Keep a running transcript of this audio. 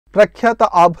ಪ್ರಖ್ಯಾತ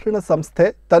ಆಭರಣ ಸಂಸ್ಥೆ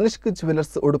ತನಿಷ್ಕ್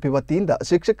ಜ್ಯುವೆಲರ್ಸ್ ಉಡುಪಿ ವತಿಯಿಂದ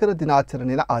ಶಿಕ್ಷಕರ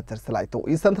ದಿನಾಚರಣೆಯನ್ನು ಆಚರಿಸಲಾಯಿತು.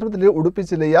 ಈ ಸಂದರ್ಭದಲ್ಲಿ ಉಡುಪಿ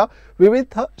ಜಿಲ್ಲೆಯ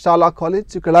ವಿವಿಧ ಶಾಲಾ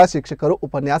ಕಾಲೇಜುಗಳ ಶಿಕ್ಷಕರು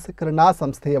ಉಪನ್ಯಾಸಕರನ್ನ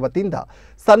ಸಂಸ್ಥೆಯ ವತಿಯಿಂದ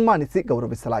ಸನ್ಮಾನಿಸಿ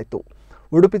ಗೌರವಿಸಲಾಯಿತು.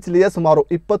 ಉಡುಪಿ ಜಿಲ್ಲೆಯ ಸುಮಾರು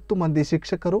 20 ಮಂದಿ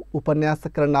ಶಿಕ್ಷಕರು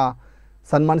ಉಪನ್ಯಾಸಕರನ್ನ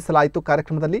ಸನ್ಮಾನಿಸಲಾಯಿತು.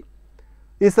 ಕಾರ್ಯಕ್ರಮದಲ್ಲಿ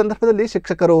ಈ ಸಂದರ್ಭದಲ್ಲಿ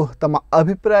ಶಿಕ್ಷಕರು ತಮ್ಮ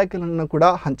ಅಭಿಪ್ರಾಯಗಳನ್ನು ಕೂಡ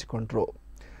ಹಂಚಿಕೊಂಡರು.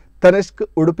 Tanishq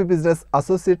Udupi business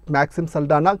associate maxim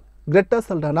Saldanha, Greta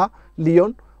Saldanha,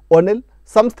 Leone, ಒನೆಲ್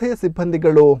ಸಂಸ್ಥೆಯ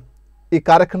ಸಿಬ್ಬಂದಿಗಳು ಈ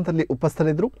ಕಾರ್ಯಕ್ರಮದಲ್ಲಿ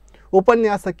ಉಪಸ್ಥಿತರಿದ್ದರು.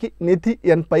 ಉಪನ್ಯಾಸಕಿ ನಿಧಿ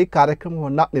ಎನ್ ಪೈ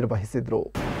ಕಾರ್ಯಕ್ರಮವನ್ನು ನಿರ್ವಹಿಸಿದರು.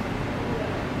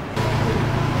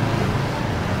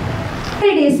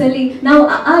 ನಾವು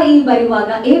ಈ ಬರೆಯುವಾಗ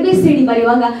ABCD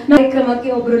ಬರೆಯುವಾಗ ಕಾರ್ಯಕ್ರಮಕ್ಕೆ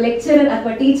ಒಬ್ಬರು ಲೆಕ್ಚರರ್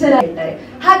ಅಥವಾ ಟೀಚರ್ ಇರ್ತಾರೆ.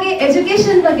 ಹಾಗೆ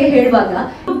ಎಜುಕೇಶನ್ ಬಗ್ಗೆ ಹೇಳುವಾಗ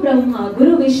ಬ್ರಹ್ಮ,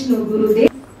 ಗುರು ವಿಷ್ಣು, ಗುರುದೇವ್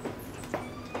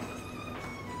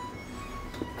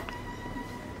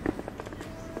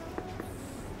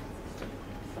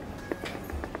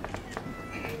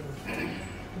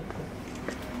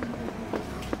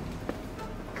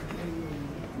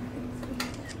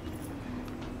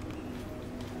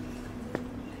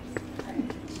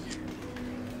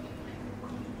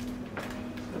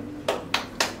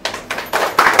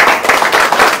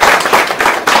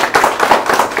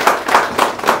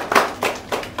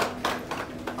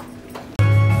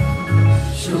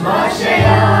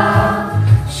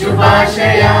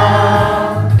ಶುಭಾಶಯ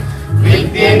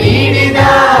ವಿದ್ಯೆ ನೀಡಿದ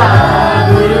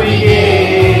ಗುರುವಿಗೆ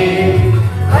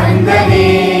ವಂದನೆ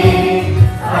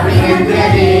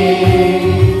ಅಭಿನಂದನೆ.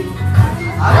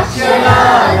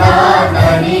 ಅಕ್ಷರದಾತನಿಗೆ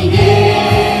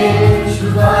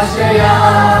ಶುಭಾಶಯ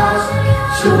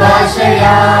ಶುಭಾಶಯ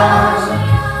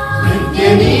ವಿದ್ಯೆ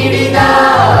ನೀಡಿದ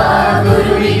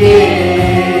ಗುರುವಿಗೆ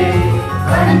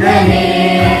ವಂದನೆ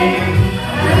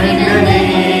ಅಭಿನಂದನೆ.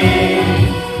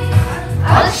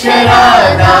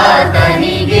 ಅಕ್ಷರದಾತನಿಗೆ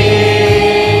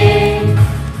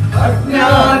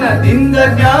ಅಜ್ಞಾನದಿಂದ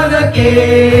ಜ್ಞಾನಕ್ಕೆ,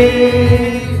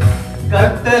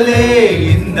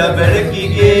 ಕತ್ತಲೆಯಿಂದ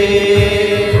ಬೆಳಕಿಗೆ,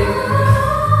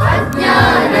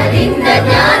 ಅಜ್ಞಾನದಿಂದ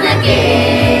ಜ್ಞಾನಕ್ಕೆ,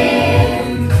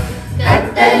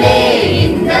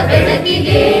 ಕತ್ತಲೆಯಿಂದ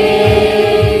ಬೆಳಕಿಗೆ,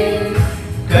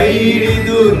 ಕೈ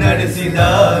ಹಿಡಿದು ನಡೆಸಿದ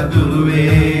ಗುರುವೇ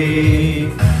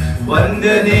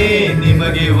ವಂದನೆ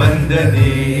ನಿಮಗೆ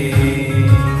ವಂದನೆ.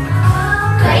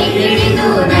 ಕೈ ಹಿಡಿದು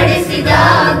ನಡೆಸಿದ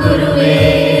ಗುರುವೇ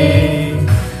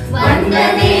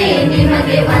ವಂದನೆ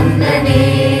ನಿಮಗೆ ವಂದನೆ.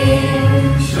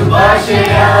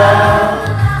 ಶುಭಾಶಯ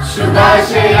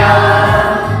ಶುಭಾಶಯ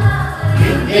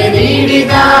ವಿದ್ಯೆ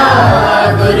ನೀಡಿದ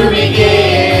ಗುರುವಿಗೆ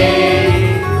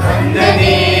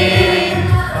ವಂದನೆ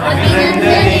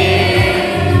ಅಭಿನಂದನೆ.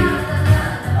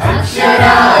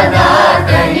 ಅಕ್ಷರದಾತನಿಗೆ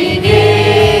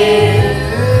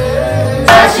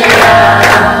ಶುಭಾಶಯ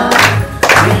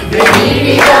ವಿದ್ಯೆ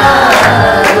ನೀಡಿದ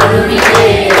ಗುರುವಿಗೆ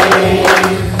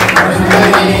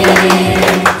ವಂದನೆ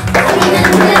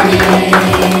ಅಭಿನಂದನೆ.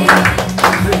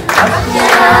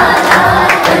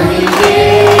 ಅಕ್ಷರದಾತನಿಗೆ.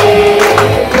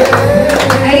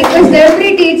 I request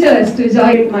every teachers to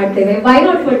join ಮಾಡ್ತೇವೆ. Why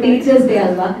not for Teachers Day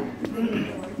ಅಲ್ವಾ?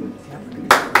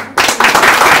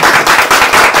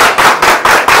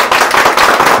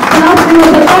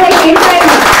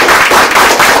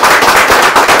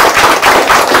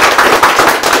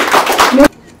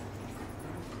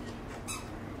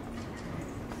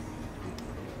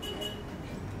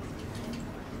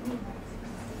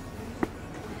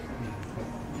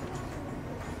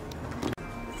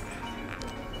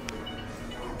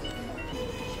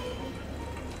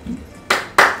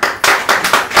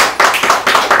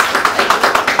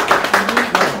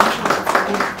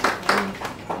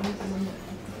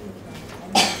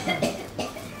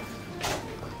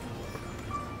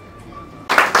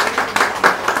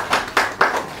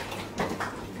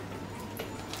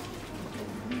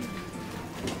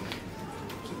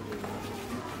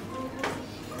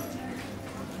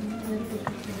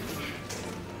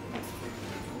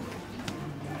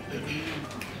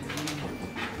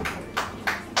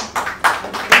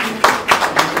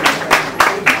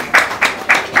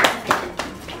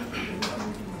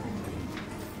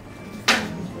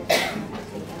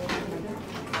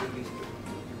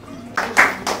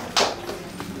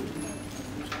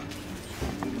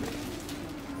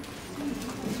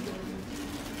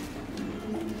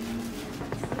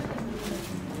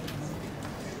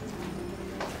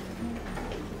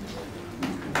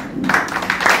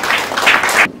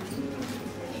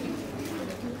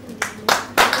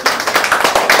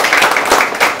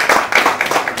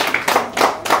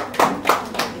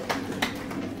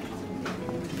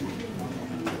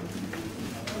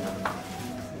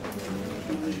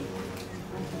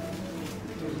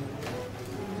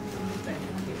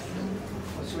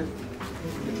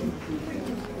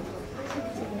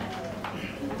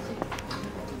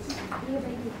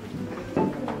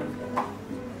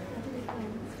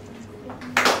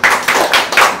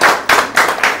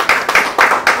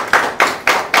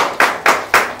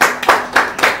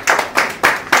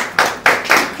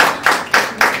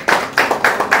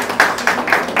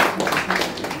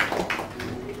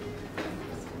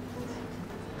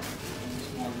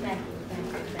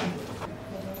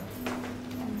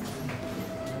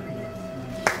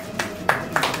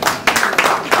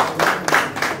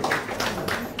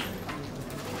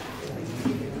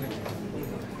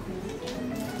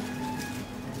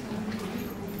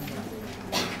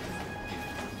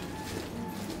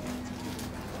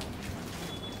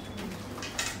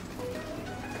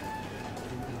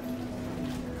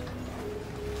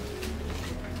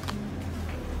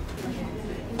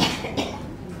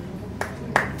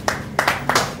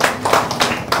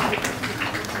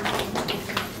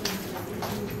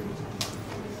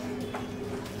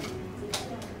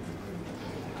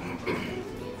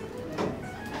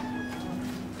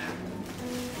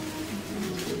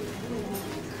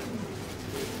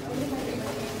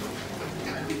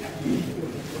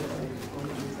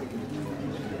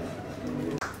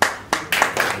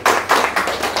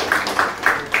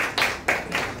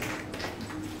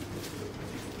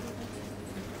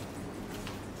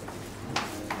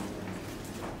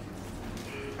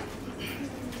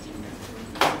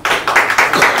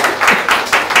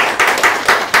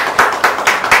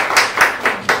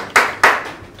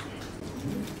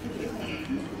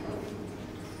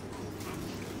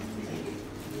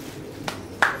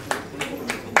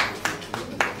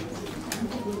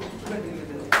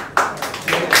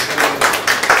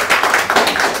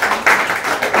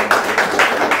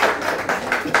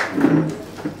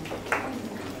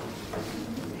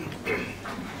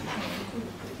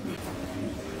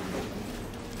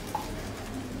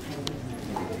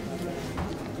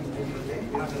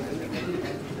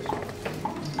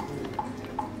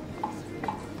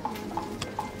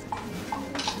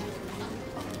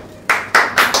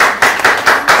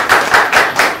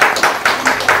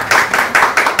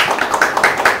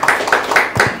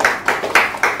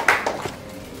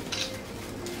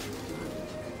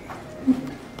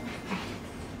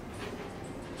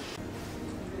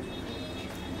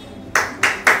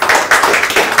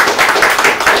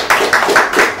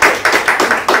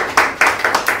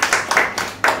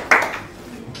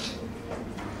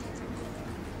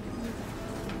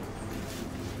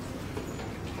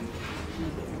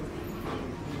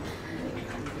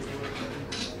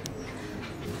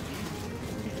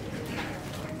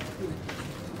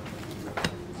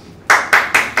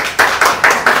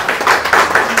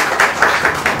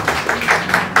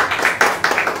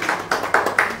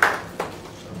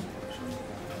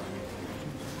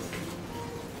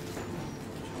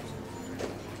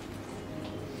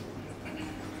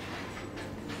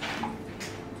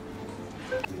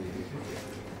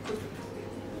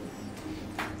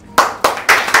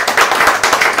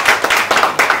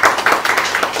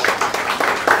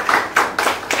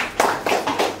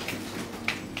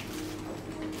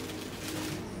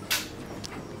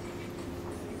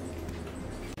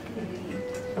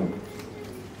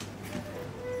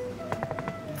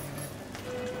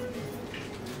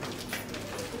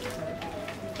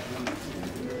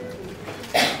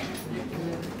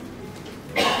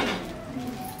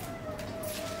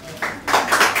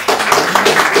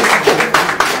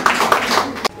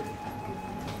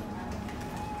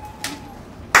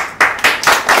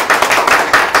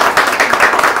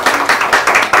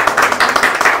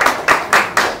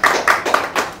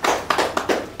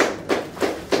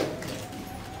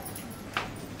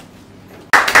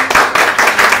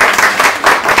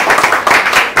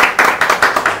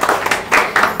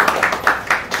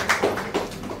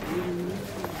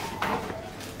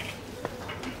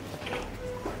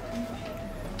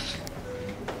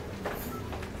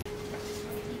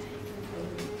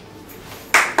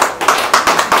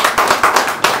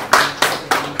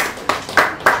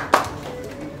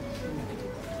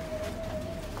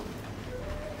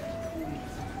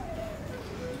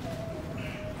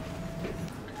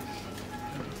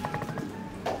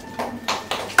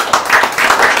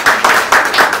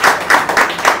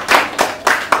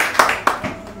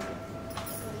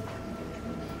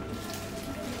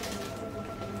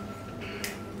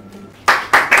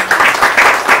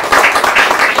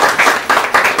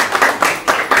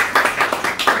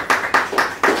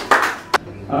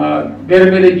 ಬೇರೆ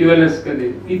ಬೇರೆ ಜ್ಯುವೆಲರ್ಸ್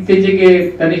ಗಳಿವೆ. ಇತ್ತೀಚೆಗೆ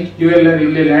ತನಿಷ್ಕ್ ಜ್ಯುವೆಲ್ಲರ್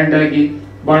ಇಲ್ಲಿ ಲ್ಯಾಂಡ್ ಆಗಿ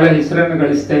ಬಹಳ ಹೆಸರನ್ನು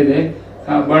ಗಳಿಸ್ತಾ ಇದೆ,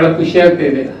 ಬಹಳ ಖುಷಿ ಆಗ್ತಾ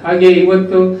ಇದೆ. ಹಾಗೆ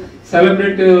ಇವತ್ತು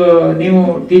ಸೆಲೆಬ್ರೇಟ್ ನೀವು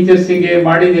ಟೀಚರ್ಸಿಗೆ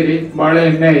ಮಾಡಿದಿರಿ, ಬಹಳ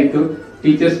ಹೆಮ್ಮೆ ಆಯ್ತು.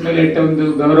 ಟೀಚರ್ಸ್ ಮೇಲೆ ಇಟ್ಟ ಒಂದು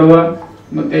ಗೌರವ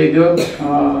ಮತ್ತೆ ಇದು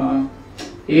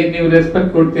ಏನ್ ನೀವು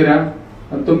ರೆಸ್ಪೆಕ್ಟ್ ಕೊಡ್ತೀರಾ,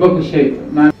 ತುಂಬಾ ಖುಷಿ ಆಯ್ತು.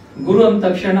 ನಾನು ಗುರು ಅಂದ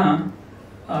ತಕ್ಷಣ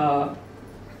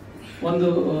ಒಂದು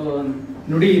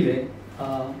ನುಡಿ ಇದೆ,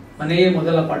 ಮನೆಯೇ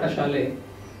ಮೊದಲ ಪಾಠಶಾಲೆ,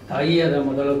 ತಾಯಿಯಾದ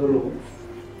ಮೊದಲ ಗುರು.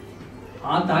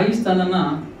 ಆ ತಾಯಿ ಸ್ಥಾನನ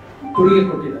ಗುರುಗೆ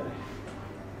ಕೊಟ್ಟಿದ್ದಾರೆ.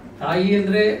 ತಾಯಿ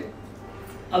ಅಂದ್ರೆ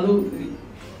ಅದು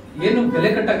ಏನು ಬೆಲೆ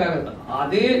ಕಟ್ಟಕ್ಕಾಗತ್ತ,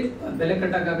 ಅದೇ ಬೆಲೆ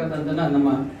ಕಟ್ಟಕ್ಕಾಗತ್ತಂತನ ನಮ್ಮ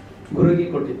ಗುರುಗೆ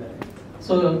ಕೊಟ್ಟಿದ್ದಾರೆ.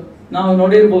 ಸೊ ನಾವು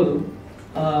ನೋಡಿರ್ಬೋದು,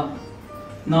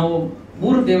 ನಾವು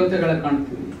 3 ದೇವತೆಗಳ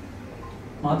ಕಾಣ್ತೀವಿ: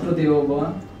 ಮಾತೃದೇವೋಭವ,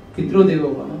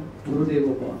 ಪಿತೃದೇವೋಭವ,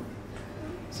 ಗುರುದೇವೋಭವ.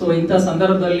 ಸೊ ಇಂಥ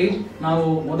ಸಂದರ್ಭದಲ್ಲಿ ನಾವು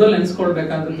ಮೊದಲು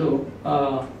ನೆನೆಸ್ಕೊಳ್ಬೇಕಾದದ್ದು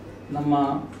ನಮ್ಮ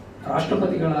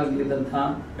ರಾಷ್ಟ್ರಪತಿಗಳಾಗಿದ್ದಂತಹ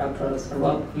ಡಾಕ್ಟರ್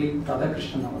ಸರ್ವಪಲ್ಲಿ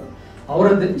ರಾಧಾಕೃಷ್ಣನ್ ಅವರ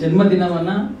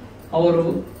ಜನ್ಮದಿನವನ್ನ ಅವರು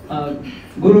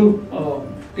ಗುರು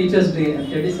ಟೀಚರ್ಸ್ ಡೇ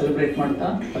ಅಂತೇಳಿ ಸೆಲೆಬ್ರೇಟ್ ಮಾಡ್ತಾ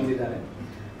ಬಂದಿದ್ದಾರೆ.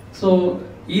 ಸೊ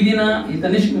ಈ ದಿನ ಈ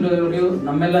ತನಿಷ್ಕ್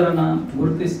ನಮ್ಮೆಲ್ಲರನ್ನ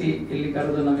ಗುರುತಿಸಿ ಇಲ್ಲಿ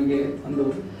ಕರೆದು ನಮಗೆ ಒಂದು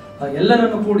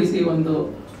ಎಲ್ಲರನ್ನು ಕೂಡಿಸಿ ಒಂದು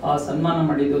ಸನ್ಮಾನ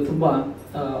ಮಾಡಿದ್ದು ತುಂಬಾ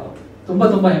ತುಂಬಾ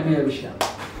ತುಂಬಾ ಹೆಮ್ಮೆಯ ವಿಷಯ.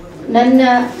 ನನ್ನ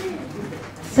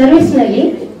ಸರ್ವಿಸ್ ನಲ್ಲಿ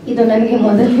ಇದು ನನಗೆ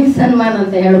ಮೊದಲನೇ ಸನ್ಮಾನ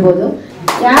ಅಂತ ಹೇಳ್ಬೋದು.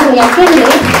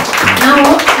 ಯಾಕೆಂದ್ರೆ ನಾವು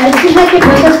ಅರ್ಜಿ ಹಾಕಿ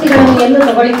ಪ್ರಶಸ್ತಿಗಳನ್ನು ಎಲ್ಲೂ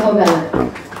ತಗೊಳ್ಳಿಕ್ಕೆ ಹೋಗಲ್ಲ.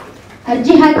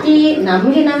 ಅರ್ಜಿ ಹಾಕಿ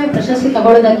ನಮ್ಗೆ ನಾವೇ ಪ್ರಶಸ್ತಿ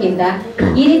ತಗೊಳ್ಳೋದಕ್ಕಿಂತ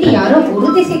ಈ ರೀತಿ ಯಾರೋ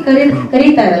ಗುರುತಿಸಿ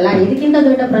ಕರೀತಾರಲ್ಲ, ಇದಕ್ಕಿಂತ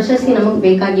ದೊಡ್ಡ ಪ್ರಶಸ್ತಿ ನಮಗ್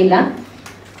ಬೇಕಾಗಿಲ್ಲ.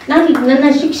 ನಾನು ನನ್ನ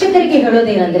ಶಿಕ್ಷಕರಿಗೆ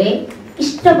ಹೇಳೋದೇನಂದ್ರೆ,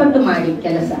 ಇಷ್ಟಪಟ್ಟು ಮಾಡಿ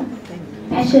ಕೆಲಸ,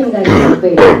 ಪ್ಯಾಷನ್ಗಾಗಿ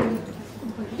ಬೇಡ.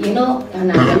 ಏನೋ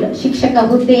ನಾನೆಲ್ಲ ಶಿಕ್ಷಕ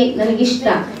ಹುದ್ದೆ ನನಗಿಷ್ಟ,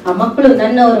 ಆ ಮಕ್ಕಳು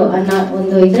ನನ್ನವರು ಅನ್ನೋ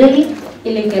ಒಂದು ಇದರಲ್ಲಿ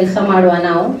ಇಲ್ಲಿ ಕೆಲಸ ಮಾಡುವ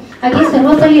ನಾವು. ಹಾಗೆ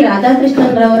ಸರ್ವಪಲ್ಲಿ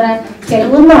ರಾಧಾಕೃಷ್ಣನ್ ರವರ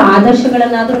ಕೆಲವೊಂದು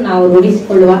ಆದರ್ಶಗಳನ್ನಾದ್ರೂ ನಾವು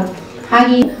ರೂಢಿಸಿಕೊಳ್ಳುವ.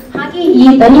 ಹಾಗೆ ಈ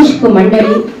ತನಿಷ್ಕ್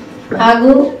ಮಂಡಳಿ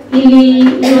ಹಾಗೂ ಇಲ್ಲಿ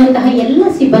ಇರುವಂತಹ ಎಲ್ಲ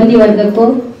ಸಿಬ್ಬಂದಿ ವರ್ಗಕ್ಕೂ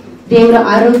ದೇವರ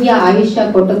ಆರೋಗ್ಯ ಆಯುಷ್ಯ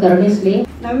ಕೊಟ್ಟು ಕರುಣಿಸ್ಲಿ.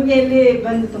 ನಮ್ಗೆ ಇಲ್ಲಿ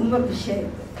ಬಂದು ತುಂಬಾ ಖುಷಿ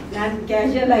ಆಯ್ತು. ನಾನು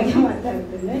ಕ್ಯಾಶುಯಲ್ ಆಗಿ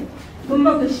ಮಾತಾಡ್ತೇನೆ,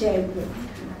 ತುಂಬಾ ಖುಷಿ ಆಯ್ತು.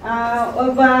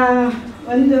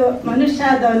 ಒಂದು ಮನುಷ್ಯ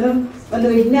ಆದವನು ಒಂದು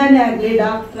ವಿಜ್ಞಾನಿ ಆಗಲಿ,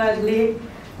 ಡಾಕ್ಟರ್ ಆಗಲಿ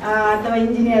ಅಥವಾ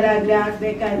ಇಂಜಿನಿಯರ್ ಆಗಲಿ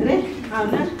ಆಗಬೇಕಾದ್ರೆ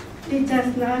ಅವನ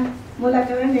ಟೀಚರ್ಸ್ನ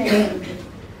ಮೂಲಕವೇ ನೇಮಿಸಿದ್ರು.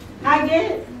 ಹಾಗೆ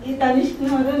ಈ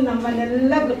ತನಿಷ್ಕ್ನವರು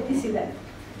ನಮ್ಮನ್ನೆಲ್ಲ ಗುರುತಿಸಿದ್ದಾರೆ.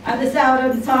 ಅದು ಸಹ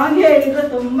ಅವರೊಂದು ಸಾಂಗ್ ಹೇಳಿದ್ರು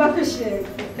ತುಂಬಾ ಖುಷಿ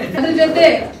ಆಯ್ತು. ಅದ್ರ ಜೊತೆ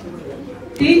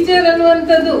ಟೀಚರ್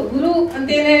ಅನ್ನುವಂಥದ್ದು ಗುರು ಅಂತ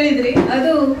ಏನ್ ಹೇಳಿದ್ರಿ,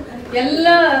 ಅದು ಎಲ್ಲ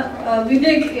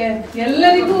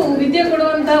ಎಲ್ಲರಿಗೂ ವಿದ್ಯೆ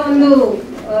ಕೊಡುವಂತ ಒಂದು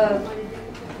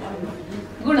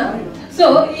ಗುಣ. ಸೊ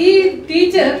ಈ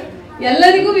ಟೀಚರ್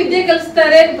ಎಲ್ಲರಿಗೂ ವಿದ್ಯೆ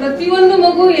ಕಲಿಸ್ತಾರೆ. ಪ್ರತಿಯೊಂದು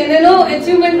ಮಗು ಏನೇನೋ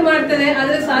ಅಚೀವ್ಮೆಂಟ್ ಮಾಡ್ತಾರೆ,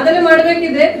 ಆದ್ರೆ ಸಾಧನೆ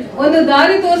ಮಾಡ್ಬೇಕಿದ್ರೆ ಒಂದು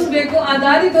ದಾರಿ ತೋರಿಸ್ಬೇಕು. ಆ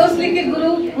ದಾರಿ ತೋರಿಸ್ಲಿಕ್ಕೆ ಗುರು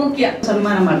ಮುಖ್ಯ.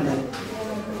 ಸನ್ಮಾನ ಮಾಡ್ತಾರೆ,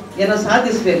 ಏನೋ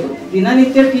ಸಾಧಿಸ್ಬೇಕು.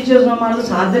 ದಿನನಿತ್ಯ ಟೀಚರ್ಸ್ ಮಾಡೋದು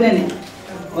ಸಾಧನೆನೆ.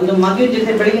 ಒಂದು ಮಗುವಿನ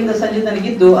ಜೊತೆ ಬೆಳಗಿಂದ ಸಂಜೆ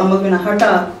ತನಗಿದ್ದು ಆ ಮಗುವಿನ ಹಠ,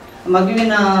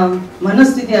 ಮಗುವಿನ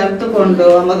ಮನಸ್ಥಿತಿ ಅರ್ಥಕೊಂಡು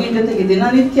ಆ ಮಗುವಿನ ಜೊತೆಗೆ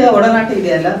ದಿನನಿತ್ಯ ಒಡನಾಟ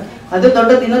ಇದೆಯಲ್ಲ, ಅದು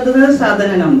ದೊಡ್ಡ ದಿನದ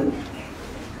ಸಾಧನೆ ನಮ್ದು.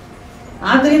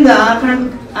 ಆದ್ರಿಂದ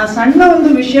ಆ ಸಣ್ಣ ಒಂದು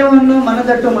ವಿಷಯವನ್ನು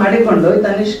ಮನದಟ್ಟು ಮಾಡಿಕೊಂಡು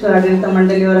ತನಿಷ್ಕ್ ಆಡಳಿತ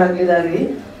ಮಂಡಳಿಯವರಾಗಲಿ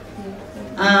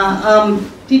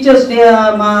ಟೀಚರ್ಸ್ ಡೇ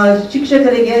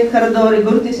ಶಿಕ್ಷಕರಿಗೆ ಕರೆದವರಿಗೆ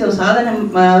ಗುರುತಿಸಿ ಸಾಧನೆ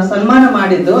ಸನ್ಮಾನ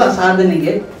ಮಾಡಿದ್ದು ಆ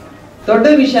ಸಾಧನೆಗೆ ದೊಡ್ಡ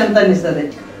ವಿಷಯ ಅಂತ ಅನಿಸ್ತದೆ.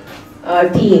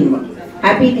 Team,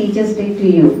 happy Teachers Day to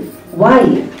you. Why?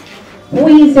 Who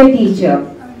is a teacher?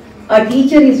 A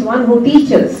teacher is one who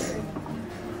teaches.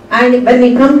 And when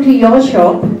we come to your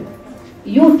shop,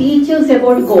 you teach us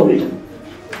about gold.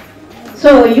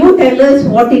 So you tell us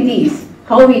what it is,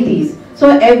 how it is. So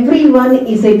everyone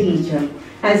is a teacher.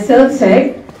 As Sir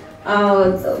said,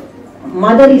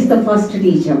 mother is the first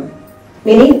teacher,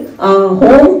 meaning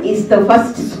home is the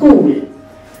first school.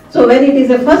 So when it is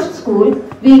a first school,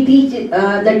 we teach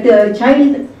that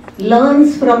child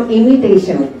learns from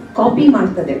imitation, copy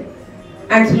ಮಾಡ್ತದೆ,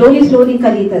 and slowly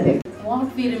ಕಲಿತದೆ. What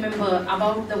we remember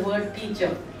about the word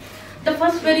teacher, the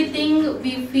first very thing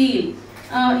we feel,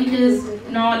 it is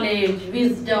knowledge,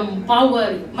 wisdom, power.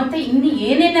 ಮತ್ತೆ ಇನ್ನು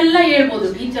ಏನೇನೆಲ್ಲ ಹೇಳ್ಬೋದು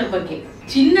teacher ಬಗ್ಗೆ.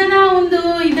 ಚಿನ್ನದ ಒಂದು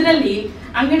ಇದರಲ್ಲಿ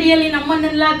ಅಂಗಡಿಯಲ್ಲಿ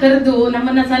ನಮ್ಮನ್ನೆಲ್ಲ ಕರೆದು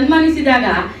ನಮ್ಮನ್ನ ಸನ್ಮಾನಿಸಿದಾಗ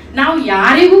ನಾವು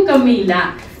ಯಾರಿಗೂ ಕಮ್ಮಿ ಇಲ್ಲ.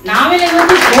 ನಾವೆಲ್ಲ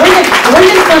ಒಂದು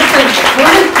ಗೋಲ್ಡನ್ ಪರ್ಸನ್,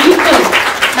 ಗೋಲ್ಡನ್ ಪೀಪಲ್.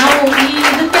 ನಾವು ಈ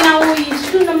ಇದಕ್ಕೆ ನಾವು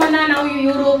ಇಷ್ಟು ನಾವು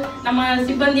ಇವರು ನಮ್ಮ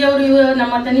ಸಿಬ್ಬಂದಿಯವರು,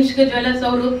 ನಮ್ಮ ತನಿಷ್ಕ್ ಜ್ಯುವೆಲರ್ಸ್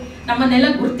ಅವರು ನಮ್ಮನ್ನೆಲ್ಲ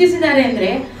ಗುರುತಿಸಿದ್ದಾರೆ ಅಂದ್ರೆ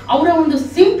ಅವರ ಒಂದು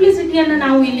ಸಿಂಪ್ಲಿಸಿಟಿಯನ್ನ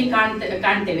ನಾವು ಇಲ್ಲಿ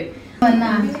ಕಾಣ್ತೇವೆ.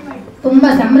 ತುಂಬಾ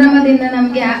ಸಂಭ್ರಮದಿಂದ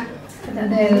ನಮ್ಗೆ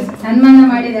ಸನ್ಮಾನ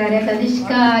ಮಾಡಿದ್ದಾರೆ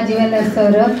ತನಿಷ್ಕ್ ಜ್ಯುವೆಲರ್ಸ್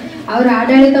ಅವರು. ಅವರ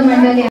ಆಡಳಿತ ಮಂಡಳಿ